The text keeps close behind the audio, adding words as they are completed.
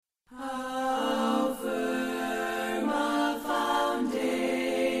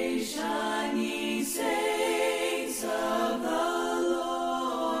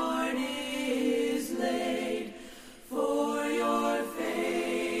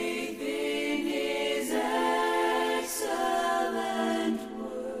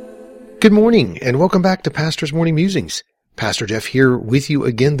Good morning, and welcome back to Pastor's Morning Musings. Pastor Jeff here with you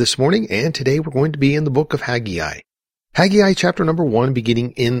again this morning, and today we're going to be in the book of Haggai. Haggai chapter number 1,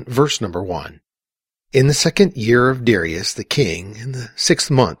 beginning in verse number 1. In the 2nd year of Darius the king, in the 6th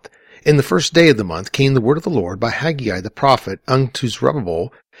month, in the 1st day of the month, came the word of the Lord by Haggai the prophet unto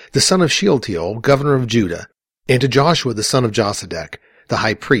Zerubbabel, the son of Shealtiel, governor of Judah, and to Joshua the son of Josedech, the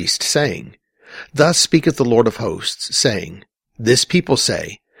high priest, saying, Thus speaketh the Lord of hosts, saying, This people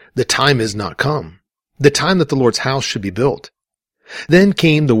say, The time is not come, the time that the Lord's house should be built. Then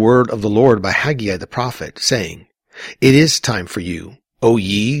came the word of the Lord by Haggai the prophet, saying, It is time for you, O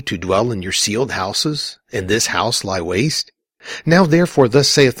ye, to dwell in your sealed houses, and this house lie waste. Now therefore thus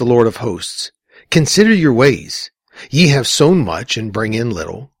saith the Lord of hosts, Consider your ways. Ye have sown much, and bring in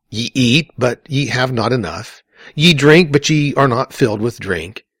little. Ye eat, but ye have not enough. Ye drink, but ye are not filled with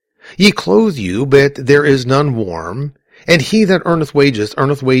drink. Ye clothe you, but there is none warm. And he that earneth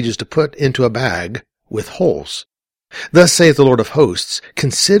wages to put into a bag with holes. Thus saith the Lord of hosts,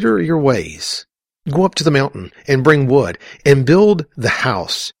 Consider your ways. Go up to the mountain, and bring wood, and build the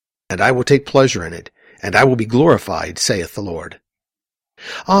house, and I will take pleasure in it, and I will be glorified, saith the Lord.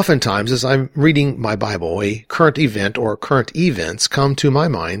 Oftentimes, as I'm reading my Bible, a current event or current events come to my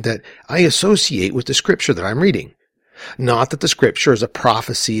mind that I associate with the scripture that I'm reading. Not that the scripture is a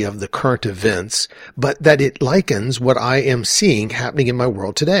prophecy of the current events, but that it likens what I am seeing happening in my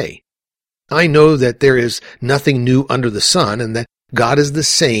world today. I know that there is nothing new under the sun, and that God is the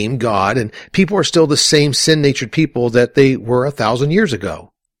same God, and people are still the same sin-natured people that they were 1,000 years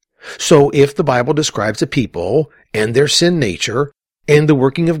ago. So if the Bible describes a people and their sin nature and the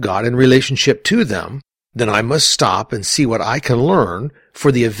working of God in relationship to them, then I must stop and see what I can learn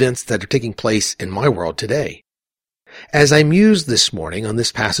for the events that are taking place in my world today. As I mused this morning on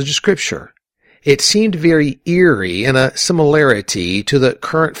this passage of Scripture, it seemed very eerie and a similarity to the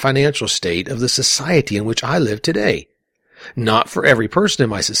current financial state of the society in which I live today. Not for every person in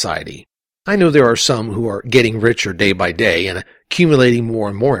my society. I know there are some who are getting richer day by day and accumulating more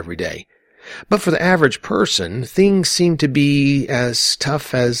and more every day. But for the average person, things seem to be as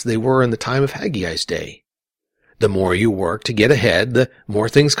tough as they were in the time of Haggai's day. The more you work to get ahead, the more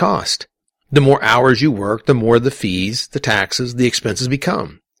things cost. The more hours you work, the more the fees, the taxes, the expenses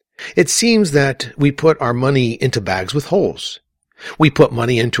become. It seems that we put our money into bags with holes. We put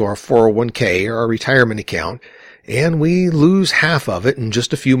money into our 401k or our retirement account, and we lose half of it in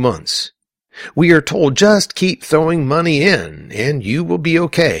just a few months. We are told just keep throwing money in, and you will be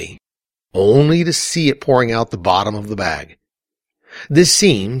okay, only to see it pouring out the bottom of the bag. This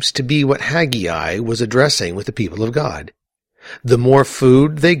seems to be what Haggai was addressing with the people of God. The more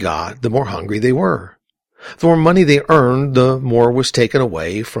food they got, the more hungry they were. The more money they earned, the more was taken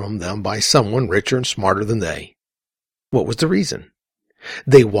away from them by someone richer and smarter than they. What was the reason?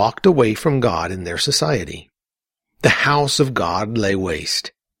 They walked away from God in their society. The house of God lay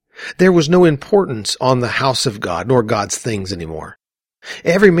waste. There was no importance on the house of God nor God's things anymore.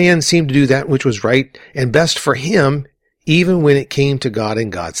 Every man seemed to do that which was right and best for him, even when it came to God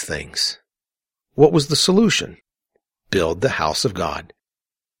and God's things. What was the solution? Build the house of God.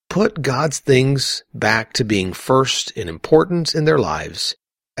 Put God's things back to being first in importance in their lives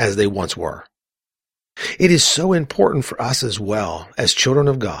as they once were. It is so important for us as well as children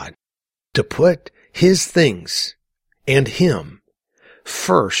of God to put His things and Him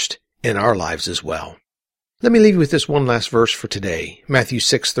first in our lives as well. Let me leave you with this one last verse for today, Matthew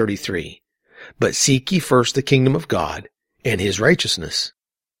 6:33. But seek ye first the kingdom of God and His righteousness,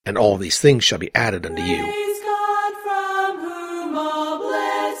 and all these things shall be added unto you.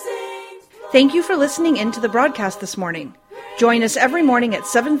 Thank you for listening in to the broadcast this morning. Join us every morning at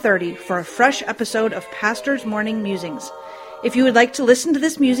 7:30 for a fresh episode of Pastor's Morning Musings. If you would like to listen to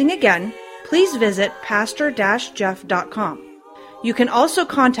this musing again, please visit pastor-jeff.com. You can also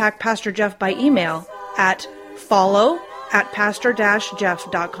contact Pastor Jeff by email at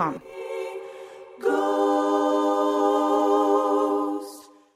follow@pastor-jeff.com.